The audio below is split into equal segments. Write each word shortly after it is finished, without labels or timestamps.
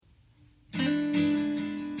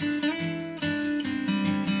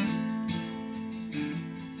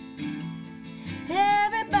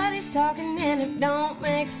talking and it don't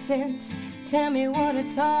make sense. Tell me what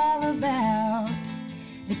it's all about.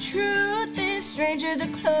 The truth is stranger the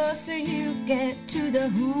closer you get to the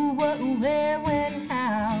who, what, where, when,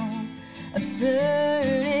 how. Absurd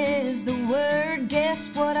is the word, guess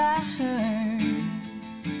what I heard.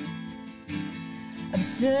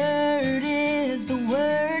 Absurd is the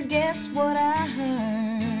word, guess what I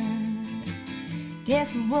heard.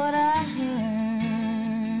 Guess what I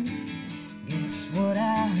heard. Guess what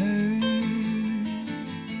I heard.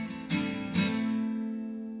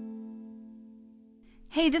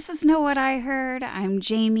 Hey, this is Know What I Heard. I'm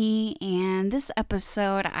Jamie, and this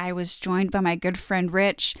episode I was joined by my good friend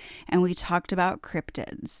Rich, and we talked about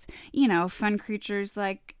cryptids. You know, fun creatures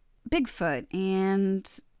like Bigfoot and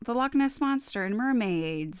the Loch Ness Monster and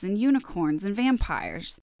mermaids and unicorns and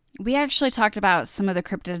vampires. We actually talked about some of the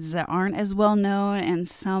cryptids that aren't as well known and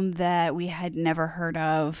some that we had never heard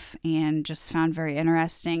of and just found very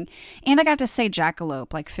interesting. And I got to say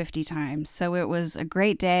jackalope like 50 times, so it was a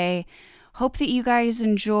great day. Hope that you guys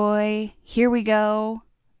enjoy. Here we go.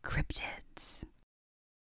 Cryptids.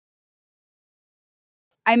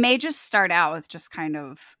 I may just start out with just kind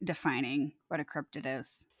of defining what a cryptid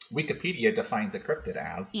is. Wikipedia defines a cryptid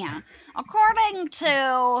as. Yeah. According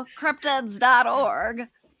to cryptids.org,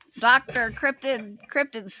 Dr.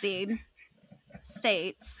 Cryptidstein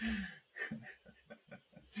states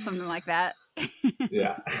something like that.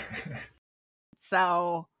 Yeah.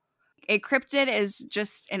 So a cryptid is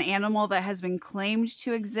just an animal that has been claimed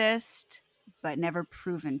to exist, but never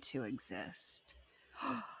proven to exist.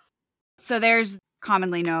 So there's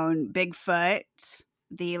commonly known Bigfoot,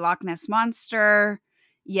 the Loch Ness Monster,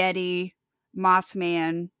 Yeti,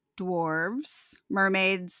 Mothman, dwarves,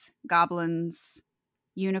 mermaids, goblins,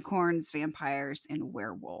 unicorns, vampires, and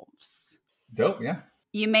werewolves. Dope, yeah.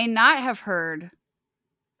 You may not have heard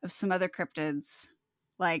of some other cryptids,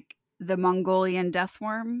 like the Mongolian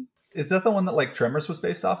deathworm. Is that the one that like Tremors was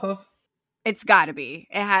based off of? It's got to be.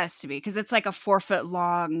 It has to be, because it's like a 4-foot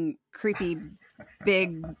long, creepy,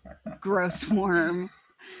 big, gross worm.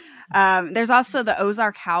 There's also the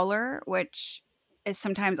Ozark Howler, which is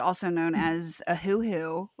sometimes also known as a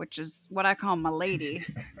hoo-hoo, which is what I call my lady.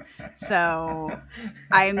 So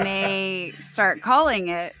I may start calling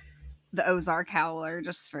it the Ozark Howler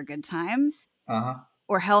just for good times. Uh-huh.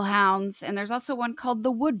 Or hellhounds. And there's also one called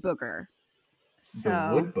the wood booger. So,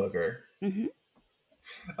 the wood booger. Mm-hmm.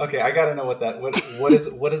 Okay, I gotta know what is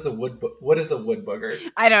a wood booger?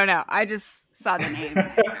 I don't know. I just saw the name. I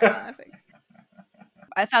started laughing.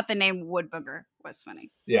 I thought the name wood booger was funny.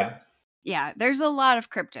 Yeah. Yeah, there's a lot of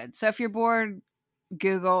cryptids. So if you're bored,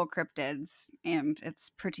 Google cryptids, and it's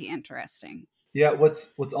pretty interesting. Yeah,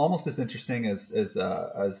 what's almost as interesting as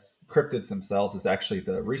cryptids themselves is actually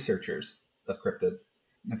the researchers of cryptids.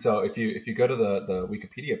 And so if you go to the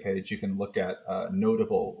Wikipedia page, you can look at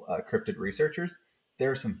notable cryptid researchers.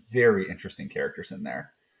 There are some very interesting characters in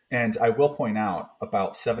there. And I will point out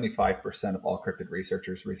about 75% of all cryptid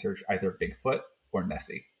researchers research either Bigfoot or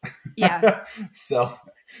Nessie. Yeah. So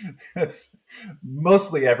it's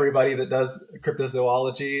mostly everybody that does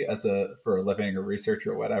cryptozoology for a living or research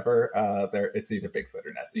or whatever. It's either Bigfoot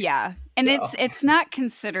or Nessie. Yeah. And so. it's not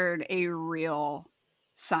considered a real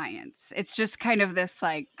science. It's just kind of this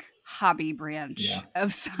like hobby branch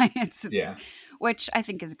of science, which I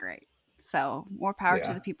think is great. So more power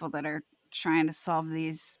to the people that are trying to solve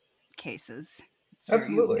these cases.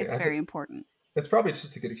 Absolutely. It's very important. It's probably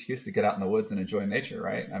just a good excuse to get out in the woods and enjoy nature,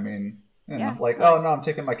 right? I mean, oh no, I'm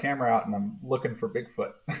taking my camera out and I'm looking for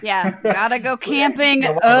Bigfoot. Yeah, gotta go camping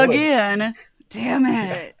again. Damn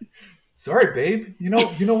it. Yeah. Sorry, babe. You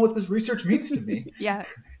know what this research means to me. Yeah.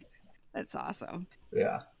 That's awesome.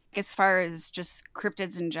 Yeah. As far as just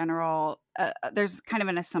cryptids in general, there's kind of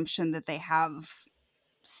an assumption that they have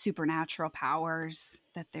supernatural powers,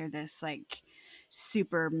 that they're this like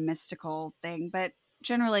super mystical thing, but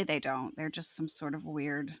generally they don't. They're just some sort of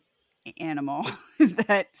weird animal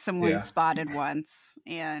that someone spotted once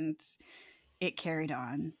and it carried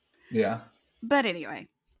on. Yeah. But anyway,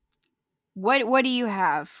 what do you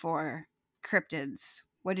have for cryptids?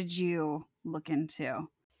 What did you look into?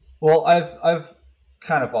 Well, I've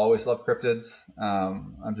kind of always loved cryptids.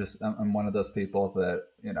 I'm one of those people that,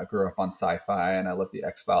 grew up on sci-fi, and I loved the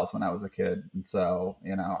X-Files when I was a kid. And so,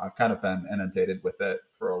 I've kind of been inundated with it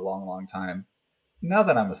for a long, long time. Now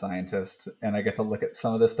that I'm a scientist and I get to look at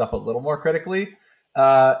some of this stuff a little more critically,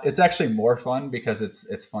 it's actually more fun because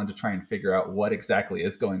it's fun to try and figure out what exactly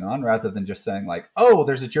is going on rather than just saying like, oh,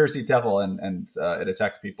 there's a Jersey Devil and it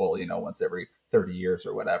attacks people, once every 30 years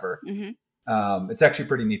or whatever. Mm-hmm. It's actually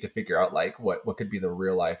pretty neat to figure out like what could be the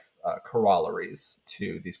real life corollaries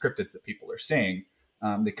to these cryptids that people are seeing.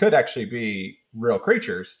 They could actually be real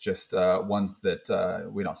creatures, just ones that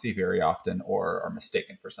we don't see very often or are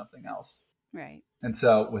mistaken for something else. Right. And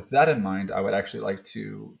so with that in mind, I would actually like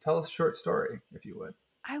to tell a short story, if you would.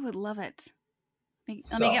 I would love it.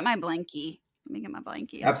 Let me get my blankie.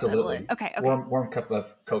 Absolutely. Okay. Warm cup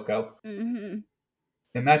of cocoa. Mm-hmm.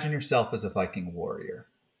 Imagine yourself as a Viking warrior.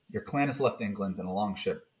 Your clan has left England in a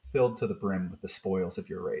longship filled to the brim with the spoils of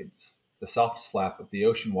your raids. The soft slap of the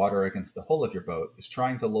ocean water against the hull of your boat is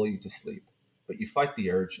trying to lull you to sleep, but you fight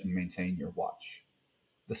the urge and maintain your watch.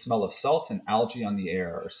 The smell of salt and algae on the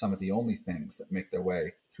air are some of the only things that make their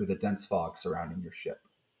way through the dense fog surrounding your ship.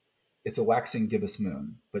 It's a waxing gibbous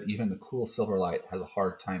moon, but even the cool silver light has a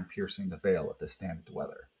hard time piercing the veil of this damned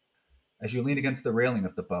weather. As you lean against the railing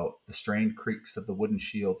of the boat, the strained creaks of the wooden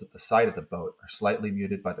shields at the side of the boat are slightly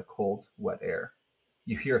muted by the cold, wet air.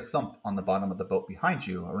 You hear a thump on the bottom of the boat behind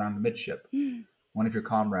you around midship. One of your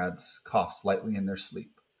comrades coughs lightly in their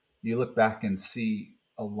sleep. You look back and see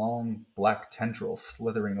a long black tendril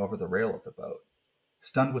slithering over the rail of the boat.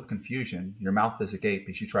 Stunned with confusion, your mouth is agape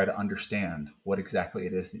as you try to understand what exactly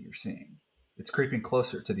it is that you're seeing. It's creeping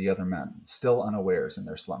closer to the other men, still unawares in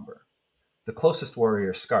their slumber. The closest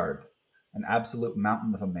warrior is Skard, an absolute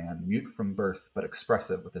mountain of a man, mute from birth but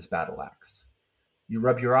expressive with his battle axe. You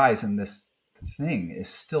rub your eyes and this thing is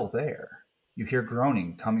still there. You hear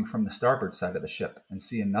groaning coming from the starboard side of the ship and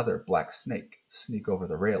see another black snake sneak over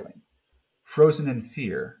the railing. Frozen in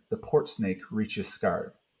fear, the port snake reaches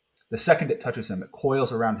Skard. The second it touches him, it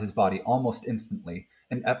coils around his body almost instantly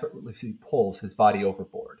and effortlessly pulls his body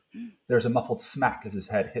overboard. There's a muffled smack as his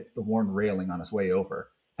head hits the worn railing on his way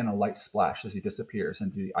over, and a light splash as he disappears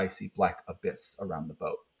into the icy black abyss around the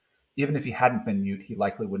boat. Even if he hadn't been mute, he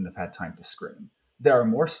likely wouldn't have had time to scream. There are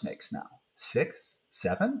more snakes now. 6?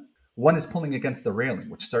 7? One is pulling against the railing,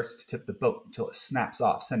 which starts to tip the boat until it snaps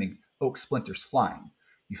off, sending oak splinters flying.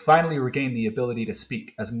 You finally regain the ability to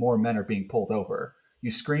speak as more men are being pulled over. You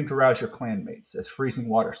scream to rouse your clanmates as freezing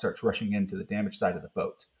water starts rushing into the damaged side of the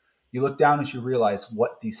boat. You look down as you realize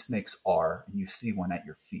what these snakes are, and you see one at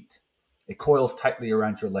your feet. It coils tightly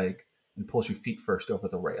around your leg and pulls you feet first over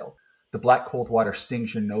the rail. The black cold water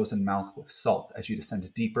stings your nose and mouth with salt as you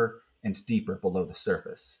descend deeper and deeper below the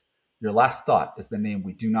surface. Your last thought is the name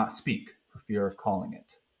we do not speak for fear of calling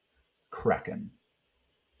it. Kraken.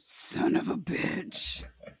 Son of a bitch.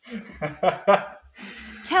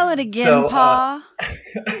 Tell it again, Pa.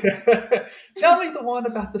 Tell me the one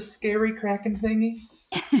about the scary Kraken thingy.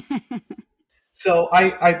 So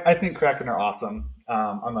I think Kraken are awesome.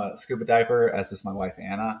 I'm a scuba diver, as is my wife,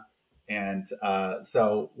 Anna. And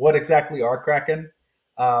so what exactly are Kraken?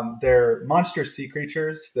 They're monster sea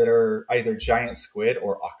creatures that are either giant squid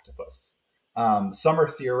or octopus. Some are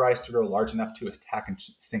theorized to grow large enough to attack and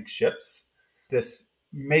sink ships. This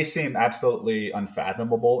may seem absolutely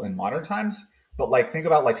unfathomable in modern times, but like think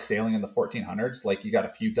about like sailing in the 1400s. Like you got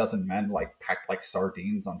a few dozen men like packed like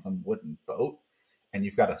sardines on some wooden boat, and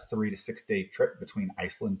you've got a 3 to 6 day trip between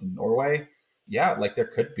Iceland and Norway. Yeah, like there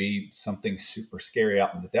could be something super scary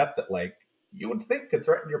out in the depth that like you would think could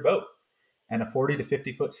threaten your boat. And a 40 to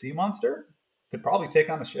 50 foot sea monster could probably take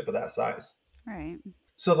on a ship of that size. Right.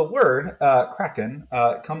 So the word Kraken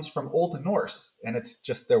comes from Old Norse, and it's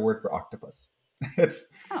just their word for octopus.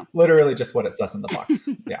 It's literally just what it says in the box.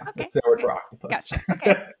 Yeah, Okay, it's their word for octopus. Gotcha.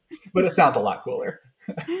 Okay. But it sounds a lot cooler.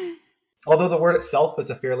 Although the word itself is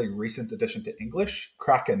a fairly recent addition to English,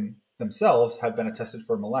 Kraken themselves have been attested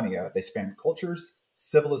for millennia. They span cultures,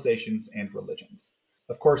 civilizations, and religions.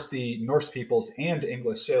 Of course, the Norse peoples and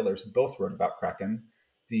English sailors both wrote about Kraken.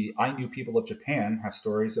 The Ainu people of Japan have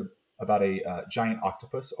stories about a giant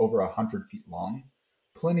octopus over 100 feet long.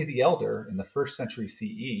 Pliny the Elder, in the 1st century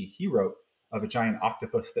CE, he wrote of a giant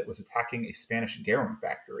octopus that was attacking a Spanish garum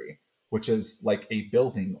factory, which is like a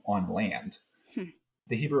building on land.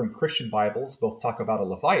 The Hebrew and Christian Bibles both talk about a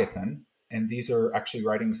Leviathan, and these are actually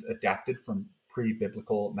writings adapted from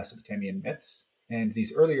pre-biblical Mesopotamian myths. And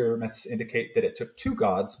these earlier myths indicate that it took 2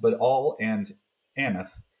 gods, Baal and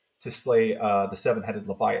Anath, to slay the 7-headed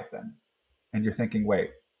Leviathan. And you're thinking, wait,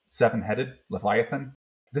 7-headed Leviathan?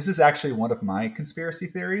 This is actually one of my conspiracy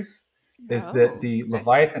theories, is that the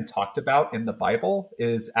Leviathan talked about in the Bible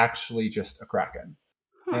is actually just a Kraken.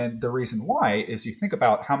 And the reason why is you think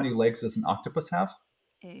about how many legs does an octopus have?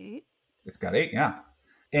 8. It's got 8, yeah.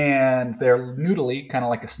 And they're noodly, kind of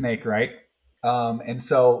like a snake, right? And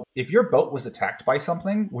so if your boat was attacked by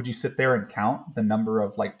something, would you sit there and count the number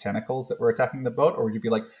of like tentacles that were attacking the boat? Or would you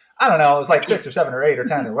be like, I don't know, it was like 6 or 7 or 8 or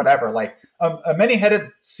 10 or whatever, like a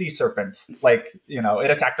many-headed sea serpent, like, you know,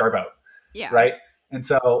 it attacked our boat. Yeah. Right. And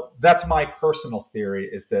so that's my personal theory,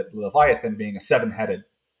 is that Leviathan being a 7-headed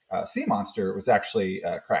sea monster was actually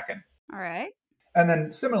kraken. All right. And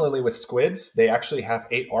then similarly with squids, they actually have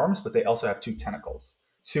 8 arms, but they also have 2 tentacles.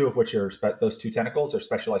 2 of which are those 2 tentacles are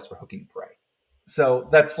specialized for hooking prey. So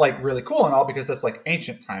that's like really cool and all because that's like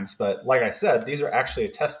ancient times. But like I said, these are actually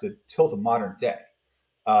attested till the modern day.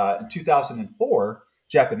 In 2004,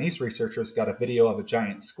 Japanese researchers got a video of a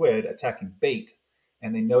giant squid attacking bait,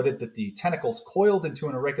 and they noted that the tentacles coiled into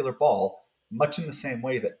an irregular ball, much in the same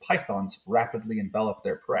way that pythons rapidly envelop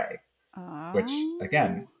their prey. Which,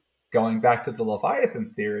 again, going back to the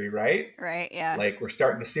Leviathan theory, right? Right, yeah. Like, we're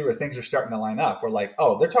starting to see where things are starting to line up. We're like,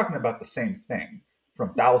 oh, they're talking about the same thing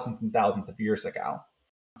from thousands and thousands of years ago.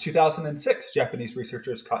 2006, Japanese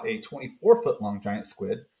researchers caught a 24-foot-long giant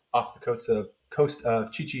squid off the coast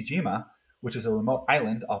of Chichijima, which is a remote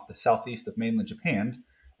island off the southeast of mainland Japan.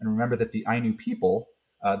 And remember that the Ainu people,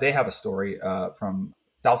 they have a story from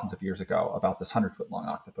thousands of years ago about this 100-foot-long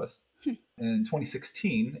octopus. In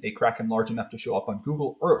 2016, a kraken large enough to show up on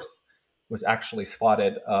Google Earth was actually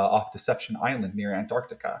spotted off Deception Island near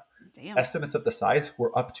Antarctica. Damn. Estimates of the size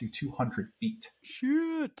were up to 200 feet.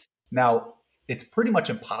 Shoot. Now, it's pretty much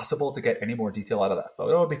impossible to get any more detail out of that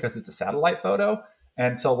photo because it's a satellite photo.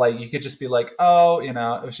 And so, like, you could just be like, oh, you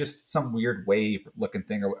know, it was just some weird wave looking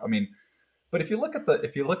thing. Or, I mean, but if you look at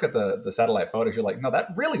the satellite photos, you're like, no, that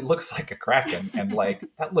really looks like a kraken. And like,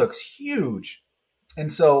 that looks huge. And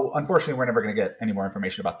so, unfortunately, we're never going to get any more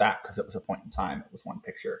information about that because it was a point in time. It was one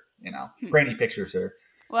picture, you know. Grainy pictures are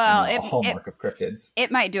a hallmark of cryptids. It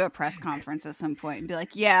might do a press conference at some point and be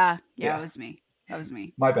like, yeah, it was me. That was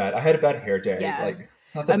me. My bad. I had a bad hair day. Yeah. Like,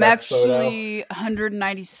 not the I'm best actually photo.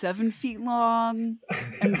 197 feet long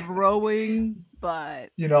and growing, but...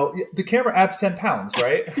 You know, the camera adds 10 pounds,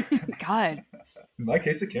 right? God. In my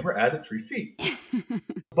case, the camera added 3 feet.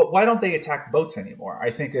 But why don't they attack boats anymore?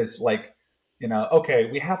 I think is like, you know,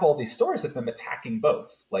 okay, we have all these stories of them attacking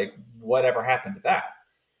boats. Like, whatever happened to that?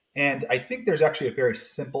 And I think there's actually a very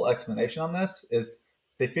simple explanation on this, is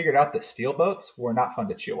they figured out that steel boats were not fun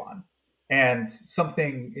to chew on. And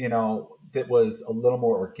something, you know, that was a little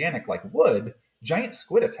more organic, like wood, giant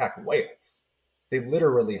squid attack whales. They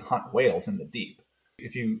literally hunt whales in the deep.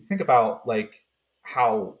 If you think about, like,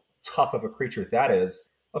 how tough of a creature that is,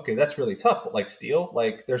 okay, that's really tough, but like steel,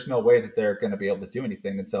 like there's no way that they're going to be able to do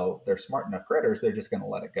anything. And so they're smart enough critters, they're just going to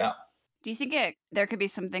let it go. Do you think there could be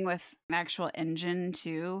something with an actual engine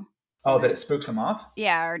too? Oh, that it spooks them off?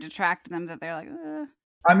 Yeah, or detract them that they're like,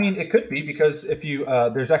 I mean, it could be because if you,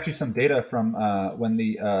 there's actually some data from when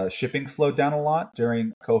the shipping slowed down a lot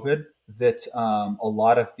during COVID, that a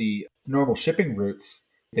lot of the normal shipping routes,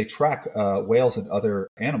 they track whales and other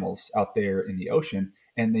animals out there in the ocean,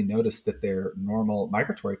 and they noticed that their normal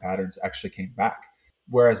migratory patterns actually came back.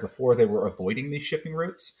 Whereas before they were avoiding these shipping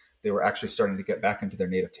routes, they were actually starting to get back into their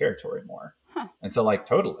native territory more. Huh. And so, like,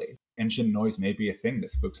 totally, engine noise may be a thing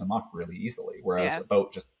that spooks them off really easily, whereas a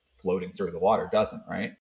boat just floating through the water doesn't,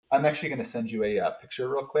 right? I'm actually going to send you a picture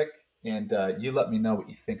real quick, and you let me know what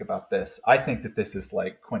you think about this. I think that this is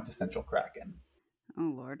like quintessential Kraken.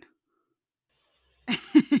 Oh, Lord.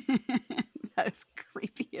 That is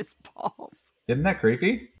creepy as balls. Isn't that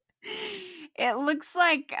creepy? It looks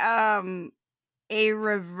like a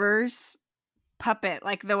reverse puppet,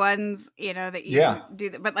 like the ones, you know, that you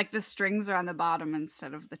do, but like the strings are on the bottom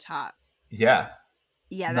instead of the top. Yeah.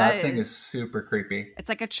 Yeah, that thing is super creepy. It's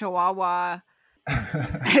like a chihuahua,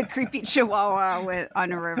 a creepy chihuahua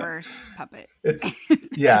on a reverse puppet. It's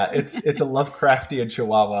a Lovecraftian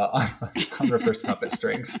chihuahua on reverse puppet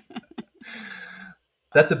strings.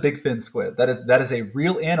 That's a big fin squid. That is a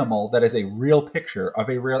real animal. That is a real picture of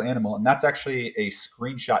a real animal. And that's actually a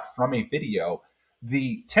screenshot from a video.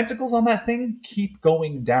 The tentacles on that thing keep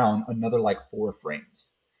going down another like 4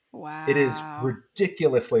 frames. Wow. It is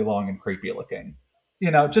ridiculously long and creepy looking.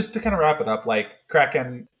 You know, just to kind of wrap it up, like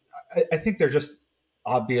Kraken, I think they're just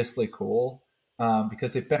obviously cool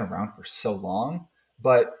because they've been around for so long.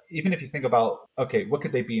 But even if you think about, okay, what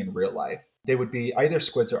could they be in real life? They would be either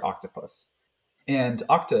squids or octopus. And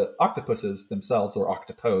octopuses themselves, or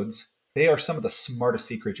octopodes, they are some of the smartest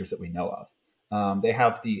sea creatures that we know of. They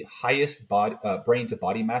have the highest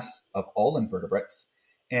brain-to-body mass of all invertebrates,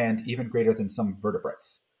 and even greater than some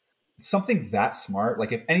vertebrates. Something that smart,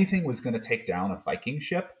 like if anything was going to take down a Viking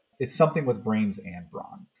ship, it's something with brains and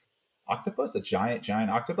brawn. Octopus, a giant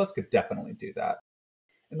octopus, could definitely do that.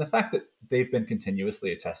 And the fact that they've been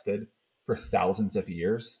continuously attested for thousands of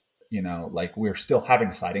years, you know, like we're still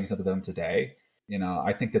having sightings of them today, you know,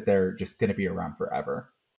 I think that they're just going to be around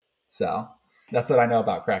forever. So that's what I know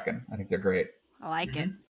about Kraken. I think they're great. I like it.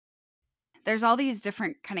 There's all these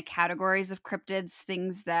different kind of categories of cryptids,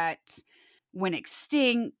 things that went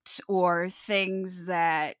extinct or things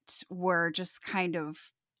that were just kind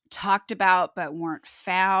of talked about but weren't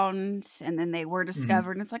found, and then they were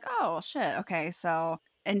discovered, and it's like, oh shit, okay. So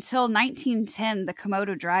until 1910, the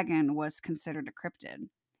Komodo dragon was considered a cryptid.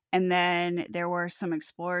 And then there were some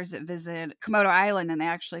explorers that visited Komodo Island and they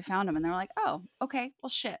actually found them, and they're like, oh, okay, well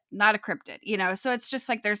shit, not a cryptid, you know? So it's just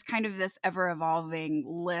like there's kind of this ever evolving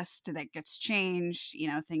list that gets changed, you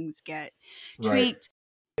know, things get tweaked.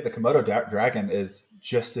 The Komodo dragon is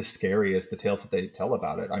just as scary as the tales that they tell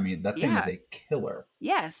about it. I mean, that thing is a killer.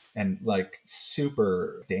 Yes. And like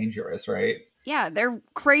super dangerous, right? Yeah, they're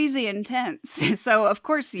crazy intense. So of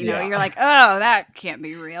course, you know, you're like, oh, that can't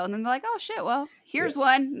be real. And then they're like, oh shit, well, here's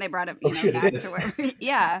one. And they brought it, back to where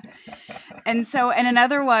yeah. And so, and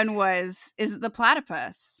another one is the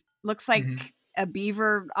platypus. Looks like a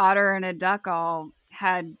beaver, otter, and a duck all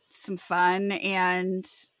had some fun, and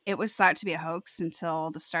it was thought to be a hoax until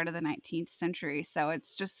the start of the 19th century. So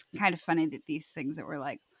it's just kind of funny that these things that were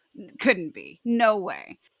like, couldn't be, no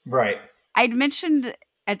way. Right. I'd mentioned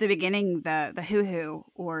at the beginning the hoo-hoo,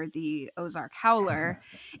 or the Ozark howler.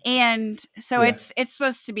 And so it's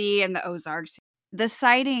supposed to be in the Ozarks. The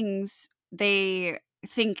sightings, they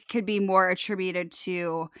think, could be more attributed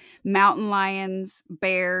to mountain lions,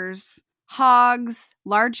 bears, hogs,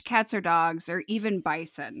 large cats or dogs, or even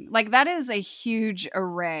bison. Like, that is a huge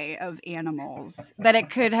array of animals that it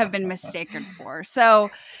could have been mistaken for. So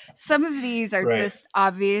some of these are just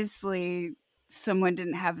obviously someone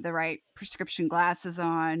didn't have the right prescription glasses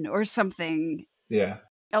on or something. Yeah.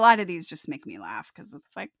 A lot of these just make me laugh because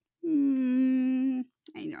it's like, I don't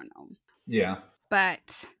know. Yeah.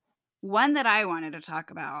 But one that I wanted to talk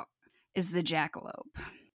about is the jackalope.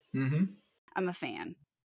 I'm a fan.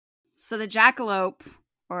 So the jackalope,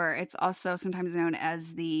 or it's also sometimes known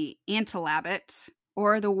as the antilabbit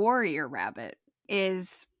or the warrior rabbit,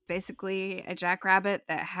 is basically a jackrabbit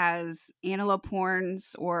that has antelope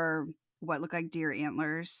horns or what look like deer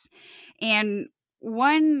antlers. And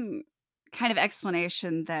one kind of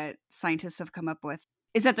explanation that scientists have come up with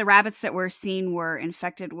is that the rabbits that were seen were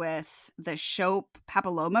infected with the Shope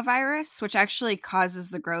papillomavirus, which actually causes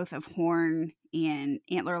the growth of horn and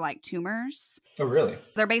antler-like tumors. Oh, really?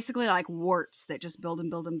 They're basically like warts that just build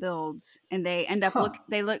and build and build, and they end up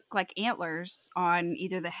they look like antlers on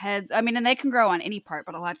either the heads. I mean, and they can grow on any part,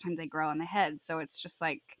 but a lot of times they grow on the head. So it's just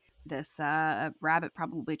like this rabbit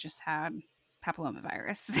probably just had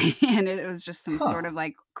papillomavirus, and it was just some sort of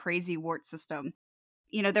like crazy wart system.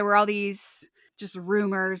 You know, there were all these just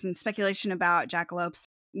rumors and speculation about jackalopes.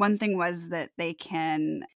 One thing was that they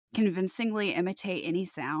can convincingly imitate any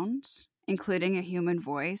sound, including a human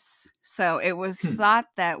voice. So it was thought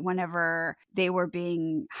that whenever they were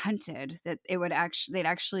being hunted, that it would they'd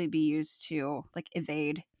actually be used to like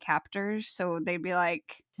evade captors. So they'd be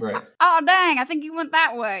like, oh dang, I think you went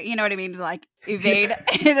that way. You know what I mean? To like evade.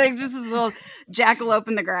 Like just this little jackalope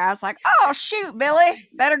in the grass, like, oh shoot, Billy,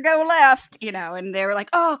 better go left. You know, and they were like,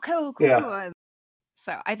 oh cool. Yeah.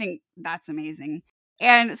 So I think that's amazing.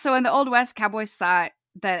 And so in the Old West, cowboys thought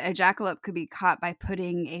that a jackalope could be caught by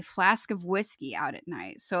putting a flask of whiskey out at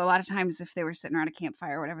night. So a lot of times if they were sitting around a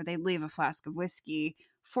campfire or whatever, they'd leave a flask of whiskey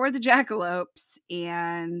for the jackalopes,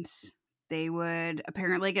 and they would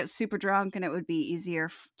apparently get super drunk, and it would be easier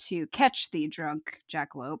to catch the drunk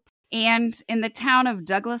jackalope. And in the town of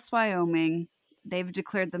Douglas, Wyoming, they've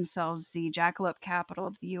declared themselves the jackalope capital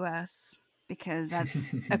of the U.S. because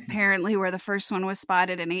that's apparently where the first one was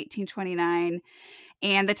spotted in 1829.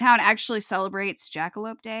 And the town actually celebrates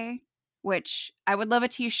Jackalope Day, which I would love a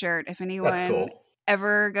t-shirt. If anyone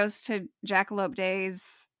ever goes to Jackalope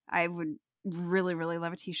Days, I would really, really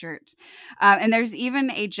love a t-shirt. And there's even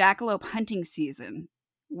a jackalope hunting season,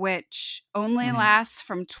 which only lasts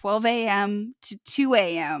from 12 a.m. to 2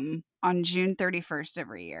 a.m. on June 31st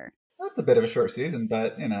every year. That's a bit of a short season,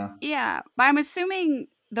 but you know. Yeah, but I'm assuming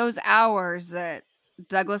those hours that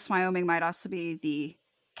Douglas, Wyoming might also be the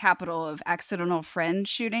capital of accidental friend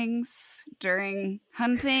shootings during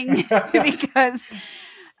hunting because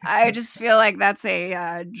I just feel like that's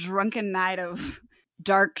a drunken night of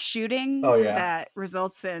dark shooting that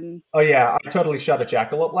results in... Oh yeah, I totally shot a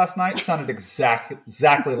jackalope last night. It sounded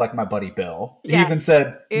exactly like my buddy Bill. He even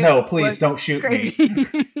said, no, please don't shoot me.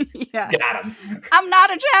 Got him. I'm not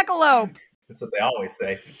a jackalope. That's what they always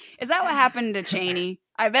say. Is that what happened to Cheney?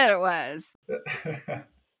 I bet it was.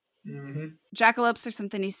 Jackalopes are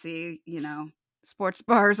something you see, you know, sports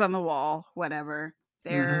bars on the wall, whatever.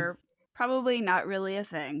 They're probably not really a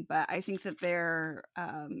thing, but I think that they're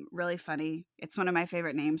really funny. It's one of my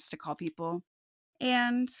favorite names to call people.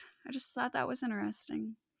 And I just thought that was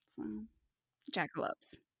interesting. So,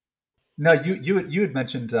 jackalopes. No, you had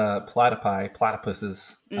mentioned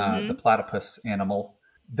platypuses, the platypus animal.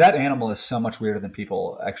 That animal is so much weirder than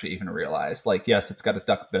people actually even realize. Like, yes, it's got a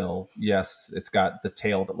duck bill. Yes, it's got the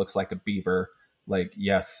tail that looks like a beaver. Like,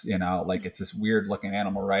 yes, like it's this weird looking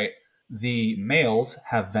animal, right? The males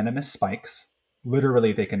have venomous spikes.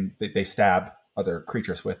 Literally, they stab other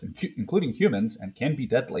creatures with, including humans, and can be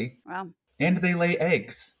deadly. Wow. And they lay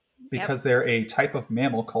eggs because they're a type of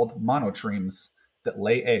mammal called monotremes that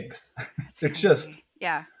lay eggs. They're crazy. just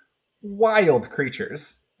wild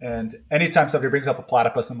creatures. And anytime somebody brings up a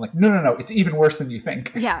platypus, I'm like, no, it's even worse than you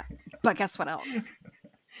think. Yeah, but guess what else?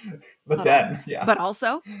 But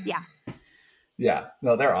also, yeah. Yeah,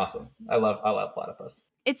 no, they're awesome. I love platypus.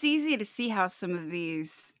 It's easy to see how some of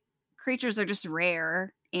these creatures are just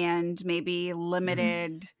rare and maybe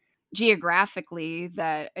limited geographically,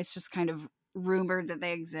 that it's just kind of rumored that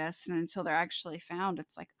they exist, and until they're actually found,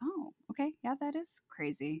 it's like, oh, okay, yeah, that is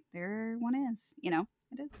crazy. There one is, it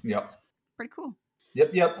is. Yep. It's pretty cool.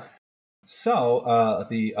 Yep. So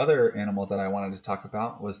the other animal that I wanted to talk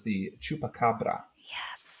about was the chupacabra.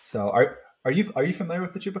 Yes. So are you familiar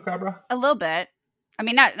with the chupacabra? A little bit. I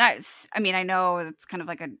mean, not. I mean, I know it's kind of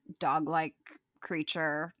like a dog-like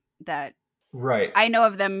creature that. Right. I know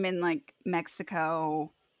of them in like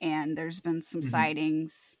Mexico, and there's been some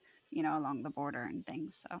sightings, along the border and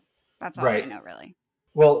things. So that's all I know, really.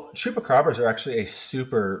 Well, chupacabras are actually a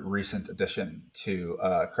super recent addition to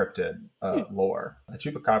cryptid lore. The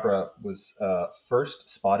chupacabra was first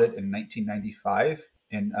spotted in 1995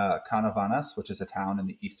 in Canovanas, which is a town in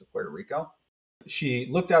the east of Puerto Rico. She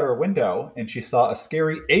looked out her window and she saw a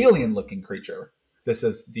scary alien-looking creature. This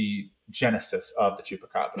is the genesis of the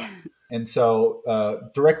chupacabra. And so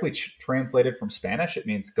directly translated from Spanish, it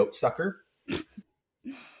means goat sucker.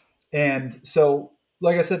 And so,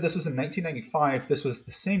 like I said, this was in 1995. This was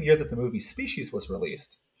the same year that the movie Species was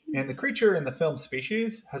released. And the creature in the film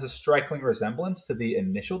Species has a striking resemblance to the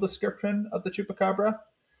initial description of the chupacabra.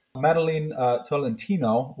 Madeline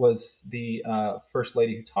Tolentino was the first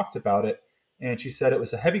lady who talked about it. And she said it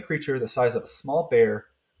was a heavy creature the size of a small bear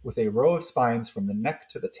with a row of spines from the neck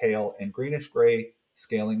to the tail and greenish-gray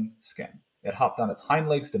scaling skin. It hopped on its hind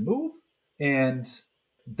legs to move. And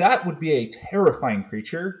that would be a terrifying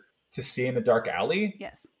creature to see in a dark alley.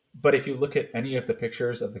 Yes. But if you look at any of the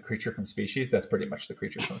pictures of the creature from Species, that's pretty much the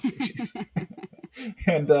creature from Species.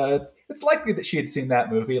 And it's likely that she had seen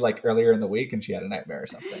that movie like earlier in the week and she had a nightmare or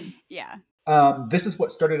something. Yeah. This is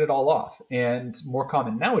what started it all off. And more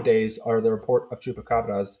common nowadays are the report of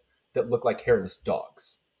chupacabras that look like hairless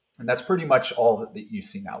dogs. And that's pretty much all that you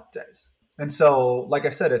see nowadays. And so, like I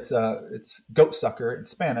said, it's goat sucker in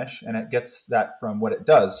Spanish, and it gets that from what it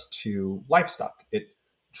does to livestock. It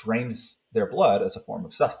drains their blood as a form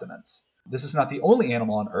of sustenance. This is not the only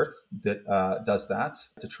animal on Earth that does that.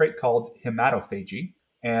 It's a trait called hematophagy.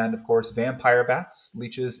 And of course, vampire bats,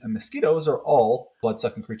 leeches, and mosquitoes are all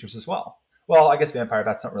blood-sucking creatures as well. Well, I guess vampire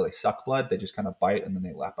bats don't really suck blood. They just kind of bite and then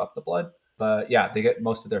they lap up the blood. But yeah, they get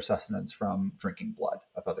most of their sustenance from drinking blood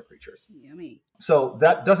of other creatures. Yummy. So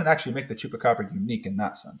that doesn't actually make the chupacabra unique in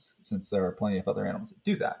that sense, since there are plenty of other animals that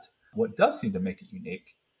do that. What does seem to make it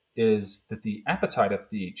unique is that the appetite of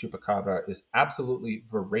the chupacabra is absolutely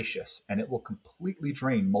voracious, and it will completely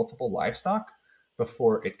drain multiple livestock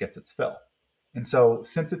before it gets its fill. And so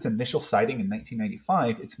since its initial sighting in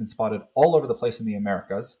 1995, it's been spotted all over the place in the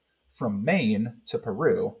Americas, from Maine to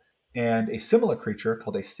Peru, and a similar creature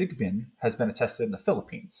called a sigbin has been attested in the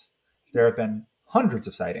Philippines. There have been hundreds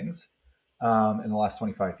of sightings in the last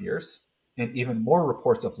 25 years, and even more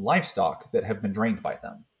reports of livestock that have been drained by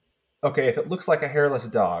them. Okay, if it looks like a hairless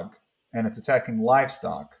dog and it's attacking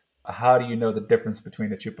livestock, how do you know the difference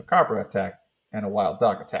between a chupacabra attack and a wild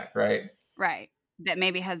dog attack, right? Right. That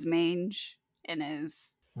maybe has mange and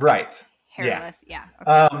is hairless. Yeah.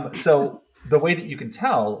 Okay. So the way that you can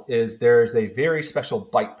tell is there's a very special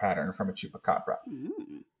bite pattern from a chupacabra.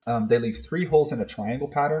 They leave 3 holes in a triangle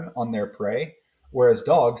pattern on their prey, whereas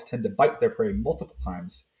dogs tend to bite their prey multiple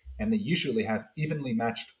times, and they usually have evenly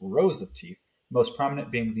matched rows of teeth, most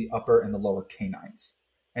prominent being the upper and the lower canines.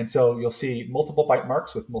 And so you'll see multiple bite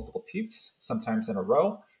marks with multiple teeth, sometimes in a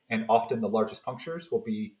row, and often the largest punctures will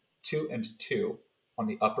be 2 and 2 on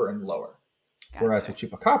the upper and lower. Gotcha. Whereas with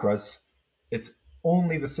chupacabras, it's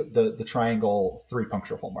only the triangle 3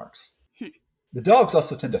 puncture hole marks. The dogs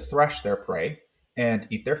also tend to thrash their prey and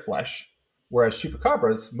eat their flesh, whereas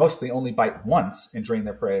chupacabras mostly only bite once and drain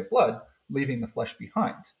their prey of blood, leaving the flesh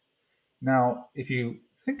behind. Now, if you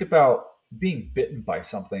think about being bitten by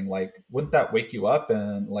something, like, wouldn't that wake you up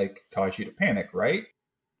and like cause you to panic, right?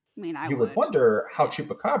 I mean, you would wonder how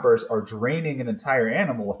chupacabras are draining an entire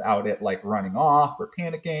animal without it like running off or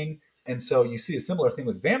panicking. And so you see a similar thing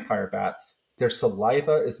with vampire bats. Their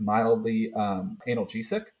saliva is mildly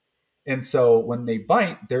analgesic. And so when they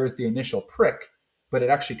bite, there is the initial prick, but it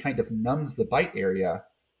actually kind of numbs the bite area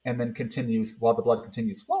and then continues, while the blood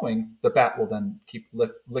continues flowing, the bat will then keep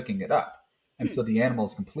licking it up. And so the animal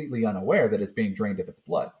is completely unaware that it's being drained of its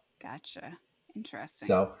blood. Gotcha. Interesting.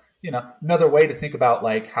 So, another way to think about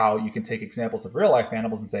like how you can take examples of real life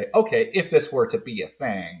animals and say, okay, if this were to be a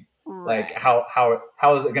thing, like how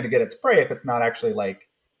is it going to get its prey if it's not actually like,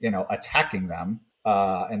 attacking them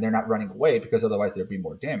and they're not running away, because otherwise there'd be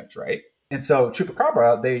more damage, right? And so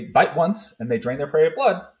Chupacabra, they bite once and they drain their prey of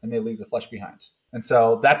blood and they leave the flesh behind. And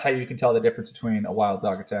so that's how you can tell the difference between a wild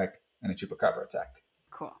dog attack and a Chupacabra attack.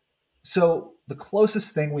 Cool. So the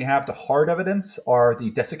closest thing we have to hard evidence are the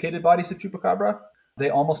desiccated bodies of Chupacabra. They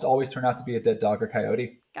almost always turn out to be a dead dog or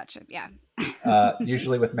coyote. Gotcha. Yeah.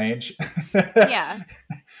 Usually with mange. Yeah.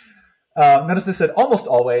 Notice I said almost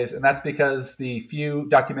always, and that's because the few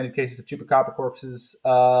documented cases of Chupacabra corpses,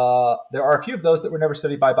 there are a few of those that were never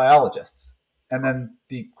studied by biologists. And then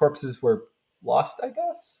the corpses were lost, I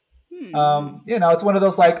guess. It's one of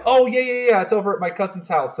those like, oh, yeah, it's over at my cousin's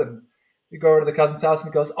house. And you go over to the cousin's house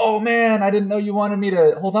and he goes, oh, man, I didn't know you wanted me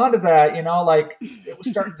to hold on to that. Like it was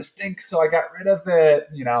starting to stink, so I got rid of it,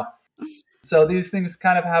 So these things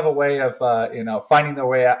kind of have a way of, finding their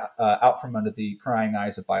way out from under the prying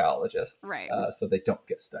eyes of biologists, right? So they don't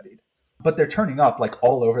get studied. But they're turning up like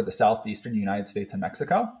all over the southeastern United States and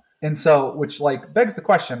Mexico. And so, which like begs the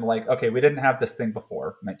question, like, okay, we didn't have this thing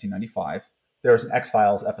before 1995. There was an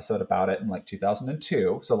X-Files episode about it in like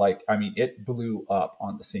 2002. So like, I mean, it blew up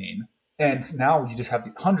on the scene. And now you just have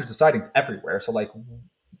hundreds of sightings everywhere. So like,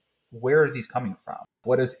 where are these coming from?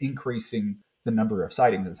 What is increasing the number of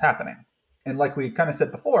sightings that's happening? And like we kind of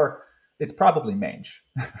said before, it's probably mange.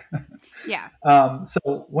 Yeah.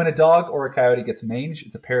 So when a dog or a coyote gets mange,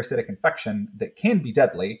 it's a parasitic infection that can be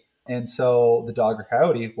deadly. And so the dog or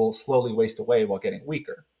coyote will slowly waste away while getting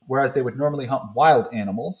weaker. Whereas they would normally hunt wild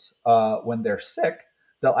animals, when they're sick,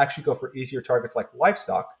 they'll actually go for easier targets like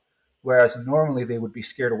livestock. Whereas normally they would be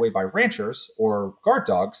scared away by ranchers or guard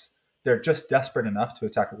dogs. They're just desperate enough to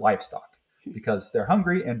attack livestock because they're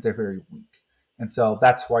hungry and they're very weak. And so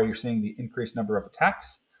that's why you're seeing the increased number of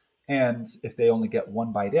attacks. And if they only get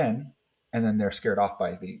one bite in and then they're scared off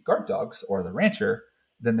by the guard dogs or the rancher,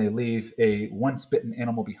 then they leave a once bitten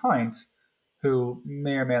animal behind who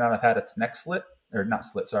may or may not have had its neck slit, or not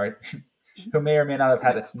slit, sorry, who may or may not have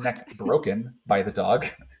had its neck broken by the dog.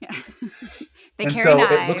 Yeah. And so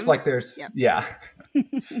it looks like there's,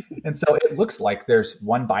 and so it looks like there's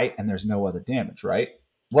one bite and there's no other damage, right?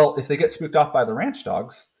 Well, if they get spooked off by the ranch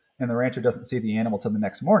dogs and the rancher doesn't see the animal till the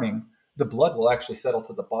next morning, the blood will actually settle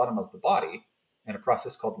to the bottom of the body in a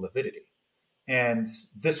process called lividity. And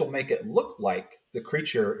this will make it look like the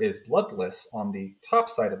creature is bloodless on the top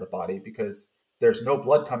side of the body because there's no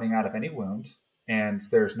blood coming out of any wound and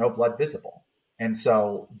there's no blood visible. And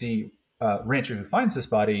so the rancher who finds this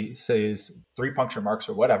body says 3 puncture marks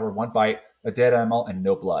or whatever, 1 bite, a dead animal, and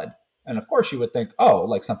no blood. And of course you would think, oh,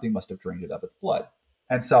 like something must have drained it of its blood.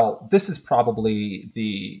 And so this is probably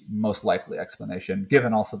the most likely explanation,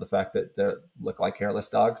 given also the fact that they look like hairless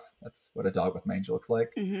dogs. That's what a dog with mange looks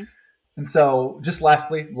like. Mm-hmm. And so just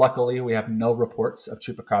lastly, luckily, we have no reports of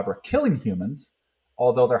Chupacabra killing humans,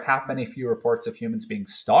 although there have been a few reports of humans being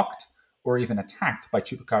stalked or even attacked by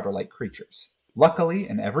Chupacabra-like creatures. Luckily,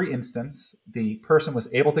 in every instance, the person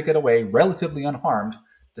was able to get away relatively unharmed,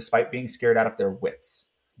 despite being scared out of their wits.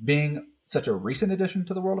 Being such a recent addition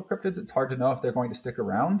to the world of cryptids, it's hard to know if they're going to stick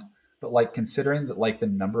around. But like considering that like the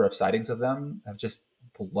number of sightings of them have just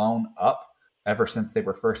blown up ever since they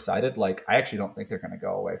were first sighted, like I actually don't think they're going to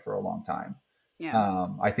go away for a long time. Yeah.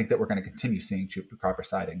 I think that we're going to continue seeing Chupacabra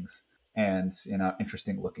sightings and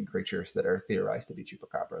interesting looking creatures that are theorized to be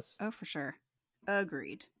Chupacabras. Oh, for sure.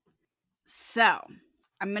 Agreed. So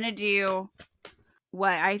I'm going to do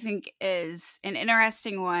what I think is an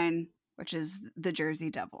interesting one, which is the Jersey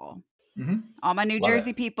Devil. Mm-hmm. All my New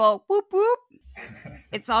Jersey people, whoop, whoop.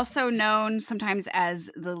 It's also known sometimes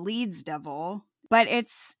as the Leeds Devil, but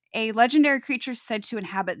it's a legendary creature said to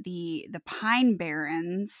inhabit the Pine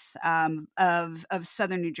Barrens of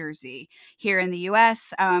southern New Jersey here in the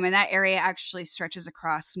U.S. And that area actually stretches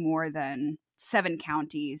across more than 7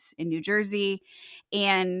 counties in New Jersey.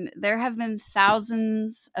 And there have been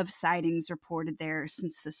thousands of sightings reported there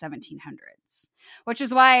since the 1700s, which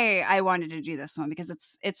is why I wanted to do this one, because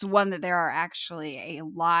it's one that there are actually a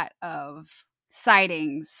lot of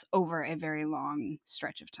sightings over a very long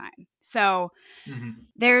stretch of time. So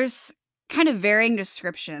there's kind of varying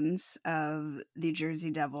descriptions of the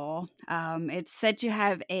Jersey Devil. It's said to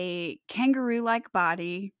have a kangaroo-like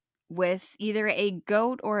body with either a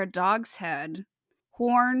goat or a dog's head,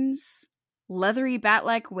 horns, leathery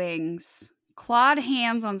bat-like wings, clawed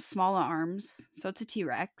hands on small arms, so it's a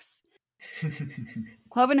T-Rex,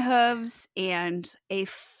 cloven hooves, and a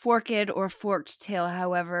forked or forked tail,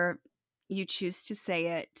 however you choose to say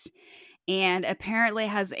it, and apparently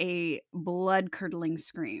has a blood-curdling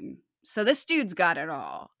scream. So this dude's got it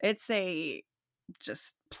all. It's a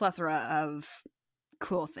just plethora of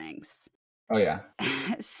cool things. Oh, yeah.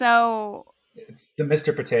 So it's the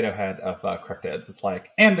Mr. Potato Head of cryptids. It's like,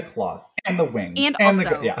 and the claws, and the wings, and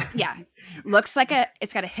also, yeah, looks like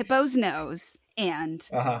it's got a hippo's nose, and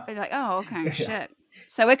like, oh, okay, shit.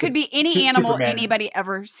 So it could be any animal Superman. Anybody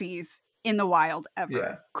ever sees in the wild ever.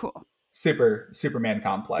 Yeah. Cool. Superman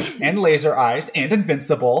complex, and laser eyes, and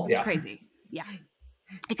invincible. It's crazy. Yeah,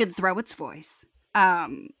 it could throw its voice.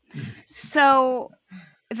 So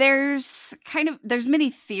there's many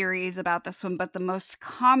theories about this one, but the most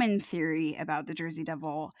common theory about the Jersey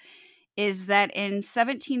Devil is that in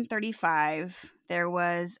 1735 there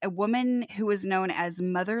was a woman who was known as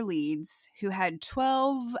Mother Leeds who had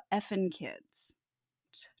 12 effing kids.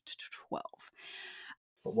 12.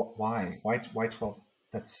 But why 12?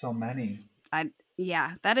 That's so many.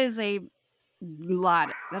 Yeah, that is a lot.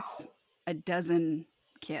 That's a dozen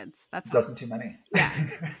kids. That's a dozen too many. Yeah.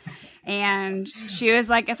 And she was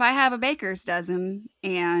like, if I have a baker's dozen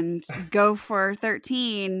and go for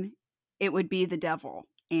 13, it would be the devil.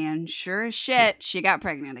 And sure as shit, she got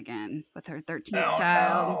pregnant again with her 13th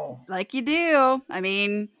child. No. Like you do. I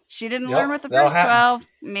mean, she didn't learn with the first 12.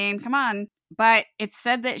 I mean, come on. But it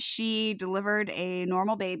said that she delivered a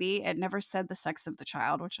normal baby. It never said the sex of the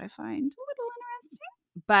child, which I find a little interesting.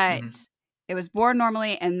 But it was born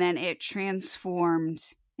normally, and then it transformed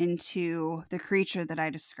into the creature that I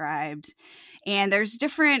described. And there's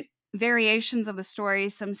different variations of the story.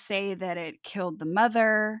 Some say that it killed the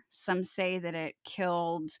mother. Some say that it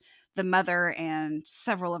killed the mother and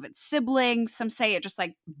several of its siblings. Some say it just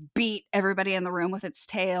like beat everybody in the room with its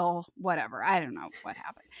tail, whatever. I don't know what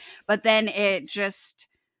happened. But then it just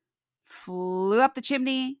flew up the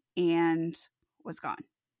chimney and was gone.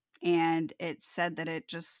 And it said that it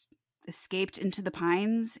just escaped into the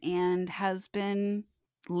pines and has been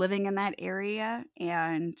living in that area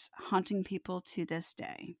and haunting people to this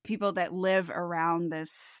day. People that live around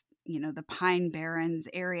this, the Pine Barrens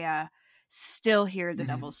area still hear the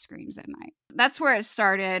devil's screams at night. That's where it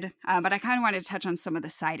started, but I kind of wanted to touch on some of the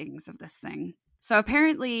sightings of this thing. So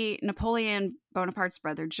apparently Napoleon Bonaparte's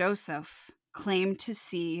brother Joseph claimed to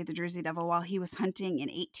see the Jersey Devil while he was hunting in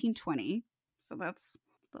 1820. So that's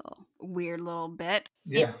a little weird little bit.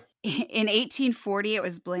 Yeah. In 1840, it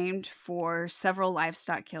was blamed for several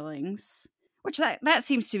livestock killings, which that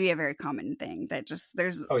seems to be a very common thing. That just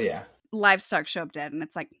there's livestock show up dead, and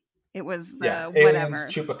it's like it was the whatever.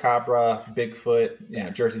 Aliens, Chupacabra,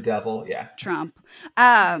 Bigfoot, Jersey Devil, Trump.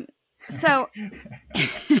 So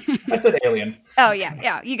I said alien. Oh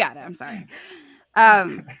yeah, you got it. I'm sorry.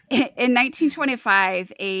 In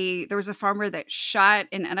 1925, there was a farmer that shot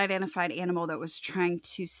an unidentified animal that was trying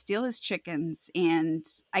to steal his chickens, and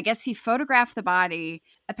I guess he photographed the body,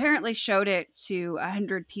 apparently showed it to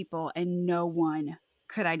 100 people, and no one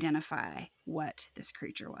could identify what this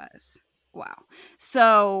creature was. Wow.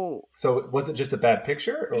 So was it just a bad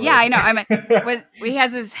picture? Or? Yeah, I know. I mean, he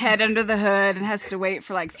has his head under the hood and has to wait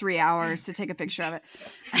for like 3 hours to take a picture of it.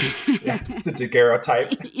 It's a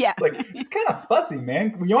daguerreotype. Yeah. It's like, it's kind of fussy,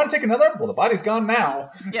 man. You want to take another? Well, the body's gone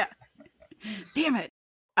now. Yeah. Damn it.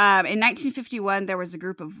 In 1951, there was a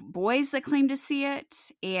group of boys that claimed to see it.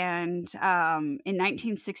 And in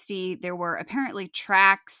 1960, there were apparently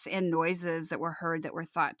tracks and noises that were heard that were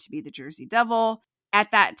thought to be the Jersey Devil.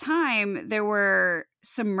 At that time, there were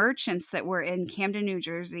some merchants that were in Camden, New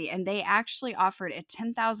Jersey, and they actually offered a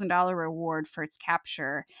 $10,000 reward for its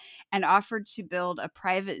capture and offered to build a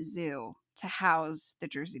private zoo to house the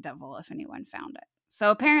Jersey Devil if anyone found it.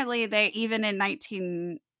 So apparently they, even in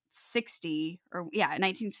 1960,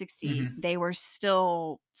 they were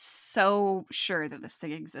still so sure that this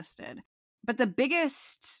thing existed. But the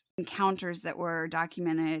biggest encounters that were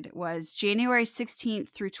documented was January 16th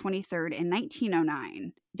through 23rd in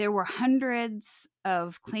 1909. There were hundreds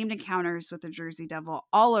of claimed encounters with the Jersey Devil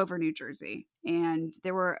all over New Jersey. And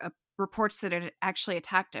there were reports that it actually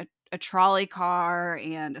attacked a trolley car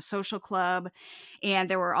and a social club. And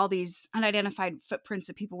there were all these unidentified footprints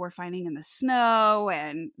that people were finding in the snow.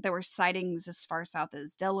 And there were sightings as far south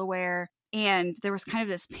as Delaware. And there was kind of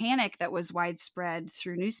this panic that was widespread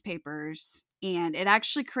through newspapers And it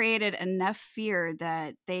actually created enough fear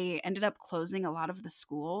that they ended up closing a lot of the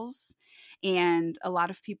schools, and a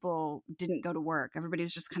lot of people didn't go to work. Everybody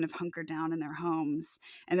was just kind of hunkered down in their homes.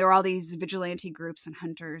 And there were all these vigilante groups and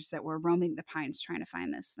hunters that were roaming the pines trying to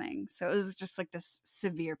find this thing. So it was just like this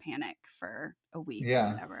severe panic for a week or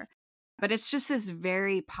Yeah. whatever. But it's just this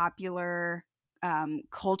very popular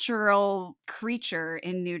cultural creature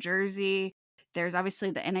in New Jersey. There's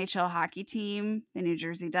obviously the NHL hockey team, the New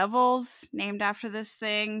Jersey Devils, named after this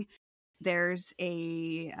thing. There's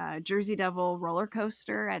a Jersey Devil roller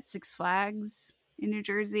coaster at Six Flags in New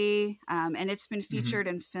Jersey. And it's been featured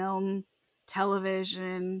in film,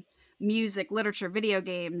 television, music, literature, video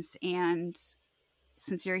games. And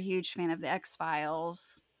since you're a huge fan of the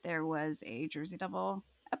X-Files, there was a Jersey Devil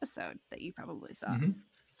episode that you probably saw.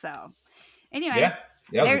 So anyway. Yeah.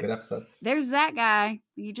 Yeah, it was a good episode. There's that guy.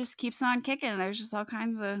 He just keeps on kicking. There's just all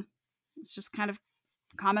kinds of, it's just kind of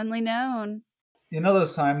commonly known. You know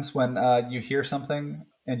those times when you hear something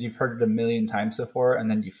and you've heard it a million times before, and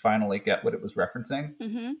then you finally get what it was referencing?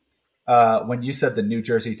 When you said the New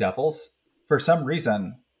Jersey Devils, for some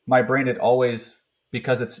reason, my brain had always,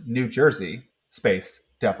 because it's New Jersey space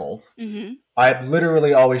Devils, I had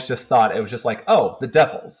literally always just thought it was just like, oh, the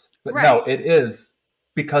Devils. But no, it is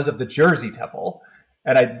because of the Jersey Devil.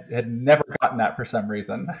 And I had never gotten that for some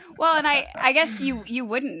reason. Well, and I guess you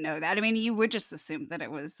wouldn't know that. I mean, you would just assume that it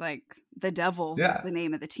was like the Devils is the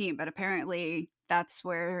name of the team, but apparently that's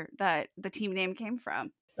where the team name came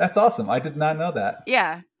from. That's awesome. I did not know that.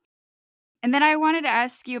 Yeah. And then I wanted to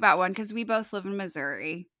ask you about one because we both live in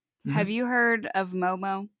Missouri. Have you heard of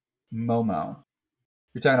Momo? Momo.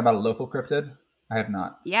 You're talking about a local cryptid? I have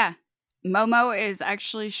not. Yeah. Momo is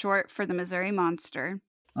actually short for the Missouri Monster.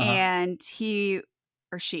 And he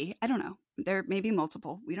or she, I don't know. There may be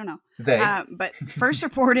multiple. We don't know. They. But first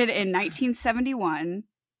reported in 1971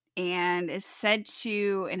 and is said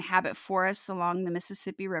to inhabit forests along the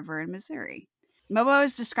Mississippi River in Missouri. Momo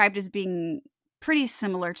is described as being pretty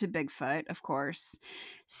similar to Bigfoot, of course,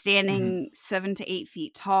 standing 7 to 8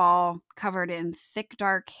 feet tall, covered in thick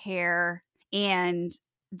dark hair. And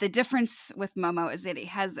the difference with Momo is that it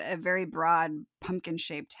has a very broad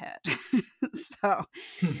pumpkin-shaped head. So,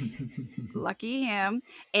 lucky him.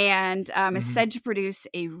 And is said to produce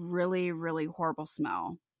a really, really horrible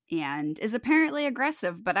smell and is apparently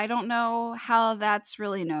aggressive, but I don't know how that's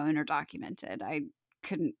really known or documented. I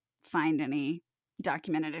couldn't find any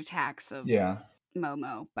documented attacks of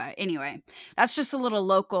Momo. But anyway, that's just a little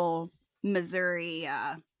local Missouri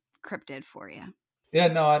cryptid for you. Yeah,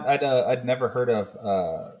 no, I'd never heard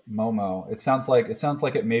of Momo. It sounds like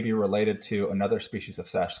it may be related to another species of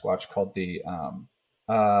Sasquatch called the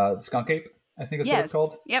skunk ape. I think is what it's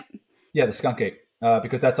called. Yep. Yeah, the skunk ape,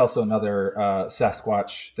 because that's also another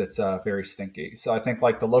Sasquatch that's very stinky. So I think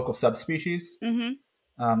like the local subspecies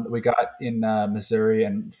that we got in Missouri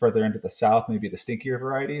and further into the south, maybe the stinkier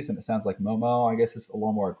varieties, and it sounds like Momo, I guess, is a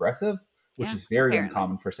little more aggressive, which is very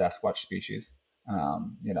uncommon for Sasquatch species.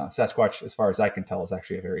 Sasquatch, as far as I can tell, is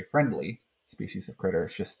actually a very friendly species of critter.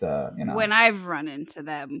 It's just, when I've run into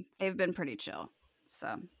them, they've been pretty chill.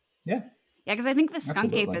 So yeah, because I think the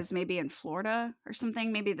skunk ape is maybe in Florida or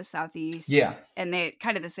something, maybe the southeast. Yeah, and they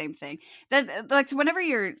kind of the same thing. That like whenever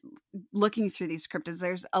you're looking through these cryptids,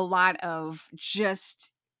 there's a lot of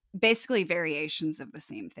just basically variations of the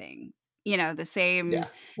same thing. The same. Yeah,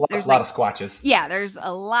 there's a lot of squatches. Yeah, there's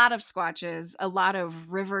a lot of squatches, a lot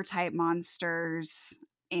of river type monsters,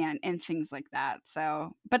 and things like that.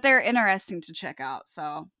 So, but they're interesting to check out. So,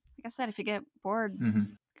 like I said, if you get bored,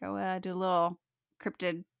 go do a little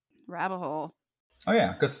cryptid rabbit hole. Oh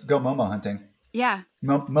yeah, go Momo hunting. Yeah,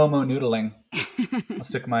 Momo noodling. I'll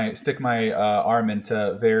stick my arm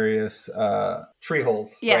into various tree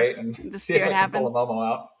holes, right, and just see if what I can pull a Momo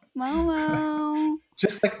out. Momo.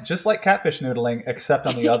 Just like catfish noodling, except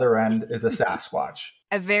on the other end is a Sasquatch.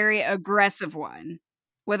 A very aggressive one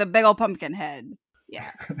with a big old pumpkin head. Yeah.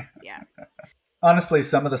 Yeah. Honestly,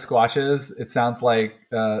 some of the squatches, it sounds like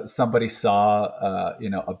somebody saw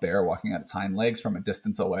a bear walking on its hind legs from a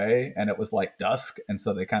distance away, and it was like dusk, and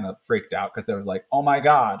so they kind of freaked out because they was like, oh my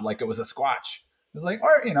God, like it was a squatch. It was like,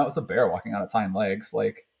 or it's a bear walking on its hind legs.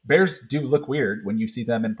 Like bears do look weird when you see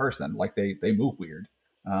them in person. Like they move weird.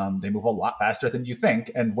 They move a lot faster than you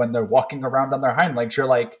think. And when they're walking around on their hind legs, you're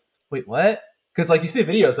like, wait, what? Because like you see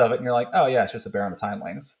videos of it and you're like, oh yeah, it's just a bear on its hind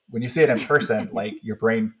legs. When you see it in person, like your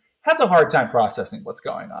brain has a hard time processing what's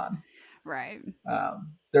going on. Right.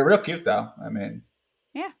 They're real cute though. I mean,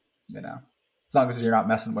 yeah, as long as you're not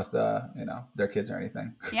messing with their kids or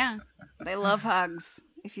anything. Yeah. They love hugs.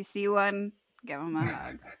 If you see one, give them a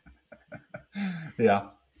hug. Yeah.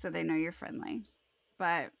 So they know you're friendly.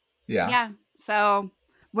 But Yeah. Yeah. So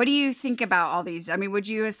what do you think about all these? I mean, would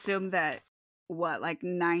you assume that like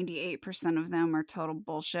 98% of them are total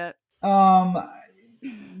bullshit?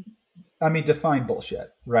 I mean, define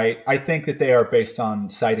bullshit, right? I think that they are based on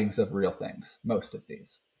sightings of real things. Most of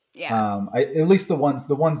these, Yeah. at least the ones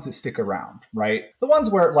that stick around, right? The ones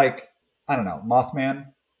where, like, I don't know,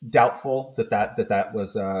 Mothman. Doubtful that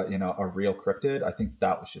was a real cryptid. I think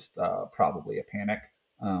that was just probably a panic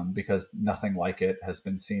because nothing like it has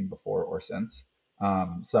been seen before or since.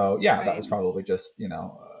 So yeah, Right. that was probably just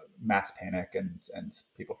mass panic and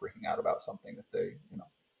people freaking out about something that they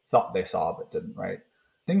thought they saw but didn't. Right.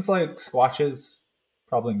 Things like squatches,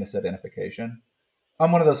 probably misidentification.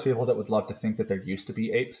 I'm one of those people that would love to think that there used to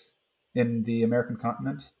be apes in the American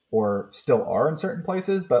continent, or still are in certain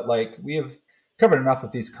places, but like we have covered enough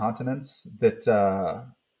of these continents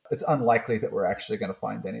that it's unlikely that we're actually going to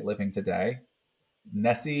find any living today.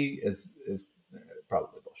 Nessie is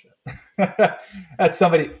probably bullshit. That's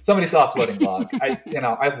somebody saw a floating log.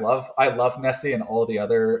 I love Nessie and all the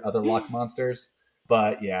other loch monsters.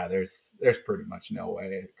 But yeah, there's pretty much no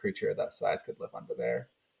way a creature of that size could live under there.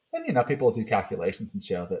 And people do calculations and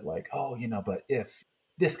show that, like, but if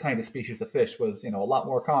this kind of species of fish was a lot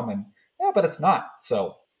more common, yeah, but it's not,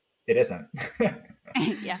 so it isn't.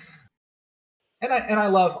 Yeah. And I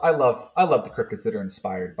love the cryptids that are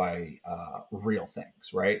inspired by real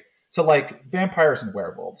things, right? So like vampires and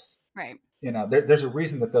werewolves, Right. There's a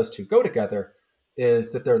reason that those two go together.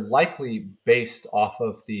 Is that they're likely based off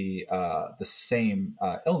of the same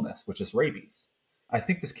illness, which is rabies. I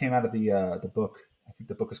think this came out of the book. I think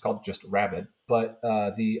the book is called Just Rabid. But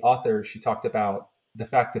the author, she talked about the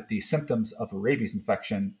fact that the symptoms of a rabies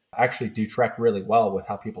infection actually do track really well with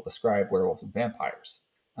how people describe werewolves and vampires.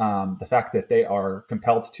 The fact that they are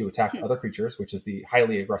compelled to attack other creatures, which is the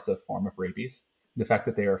highly aggressive form of rabies. The fact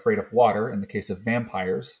that they are afraid of water, in the case of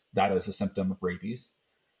vampires, that is a symptom of rabies.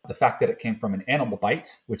 The fact that it came from an animal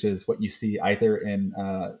bite, which is what you see either in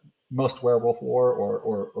most werewolf lore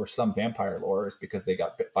or some vampire lore, is because they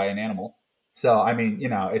got bit by an animal. So, I mean,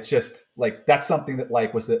 it's just like that's something that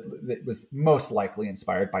was most likely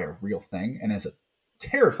inspired by a real thing and is a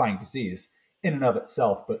terrifying disease in and of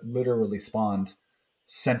itself, but literally spawned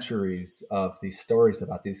centuries of these stories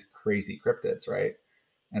about these crazy cryptids, right?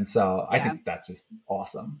 And so I think that's just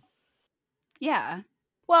awesome. Yeah.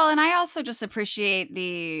 Well, and I also just appreciate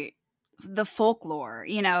the folklore,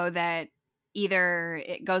 that either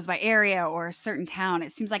it goes by area or a certain town.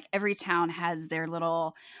 It seems like every town has their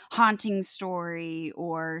little haunting story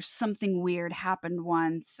or something weird happened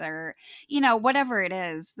once, or, whatever it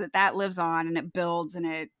is that lives on and it builds and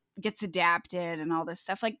it gets adapted and all this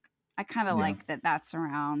stuff. Like, I kind of like that that's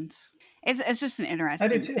around. It's just an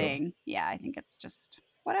interesting thing. Yeah, I think it's just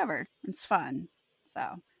whatever. It's fun.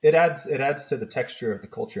 So it adds to the texture of the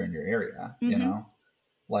culture in your area.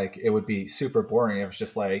 Like it would be super boring if it's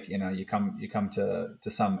just like you come to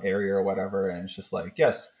some area or whatever, and it's just like,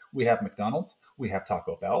 yes, we have McDonald's, we have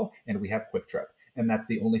Taco Bell, and we have Quick Trip, and that's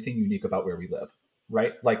the only thing unique about where we live,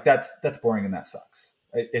 right? Like that's boring and that sucks.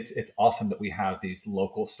 It's awesome that we have these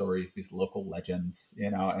local stories, these local legends,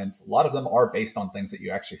 and a lot of them are based on things that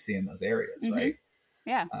you actually see in those areas, right?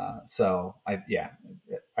 Yeah. So I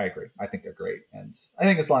agree. I think they're great. And I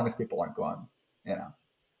think as long as people aren't going,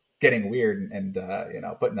 getting weird and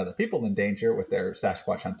putting other people in danger with their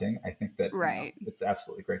Sasquatch hunting, I think that it's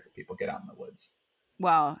absolutely great that people get out in the woods.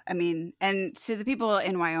 Well, I mean, and to the people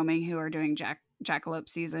in Wyoming who are doing jackalope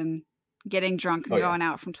season, getting drunk and going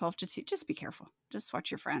out from 12 to 2, just be careful. Just watch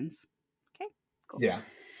your friends. Okay, cool. Yeah.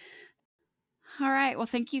 All right. Well,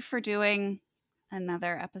 thank you for doing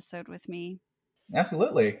another episode with me.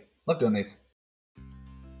 Absolutely. Love doing these.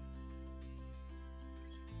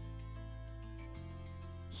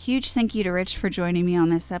 Huge thank you to Rich for joining me on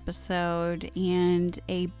this episode, and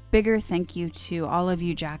a bigger thank you to all of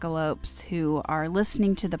you jackalopes who are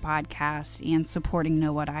listening to the podcast and supporting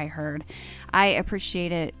Know What I Heard. I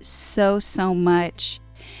appreciate it so much.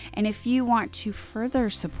 And if you want to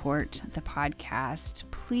further support the podcast,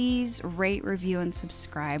 please rate, review, and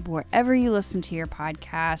subscribe wherever you listen to your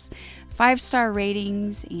podcast. 5-star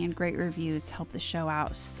ratings and great reviews help the show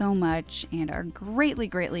out so much and are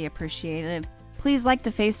greatly appreciated. Please like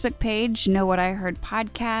the Facebook page, Know What I Heard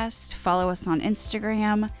Podcast. Follow us on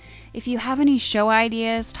Instagram. If you have any show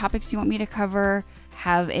ideas, topics you want me to cover,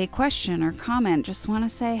 have a question or comment, just want to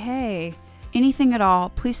say hey, anything at all,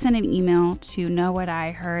 please send an email to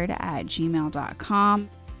knowwhatiheard@gmail.com.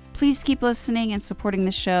 Please keep listening and supporting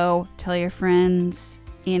the show. Tell your friends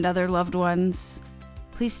and other loved ones.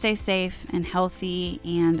 Please stay safe and healthy.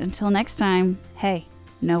 And until next time, hey,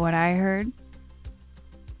 know what I heard?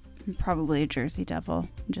 Probably a Jersey Devil.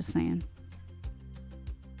 I'm just saying.